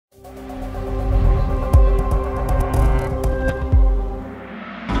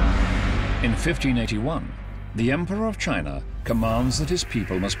1581, the Emperor of China commands that his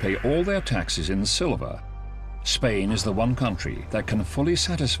people must pay all their taxes in silver. Spain is the one country that can fully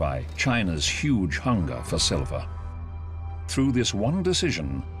satisfy China's huge hunger for silver. Through this one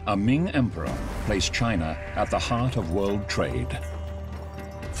decision, a Ming emperor placed China at the heart of world trade.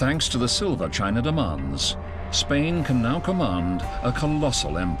 Thanks to the silver China demands, Spain can now command a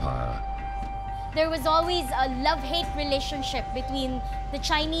colossal empire. There was always a love-hate relationship between the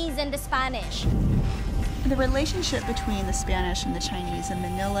Chinese and the Spanish. The relationship between the Spanish and the Chinese in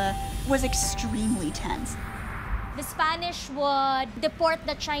Manila was extremely tense. The Spanish would deport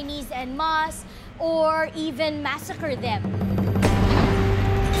the Chinese en masse or even massacre them.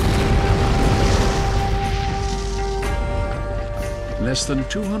 Less than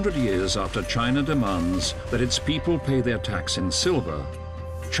 200 years after China demands that its people pay their tax in silver,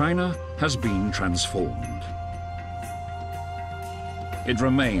 China has been transformed. It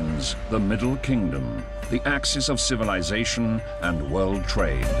remains the Middle Kingdom, the axis of civilization and world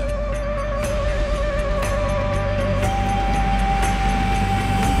trade.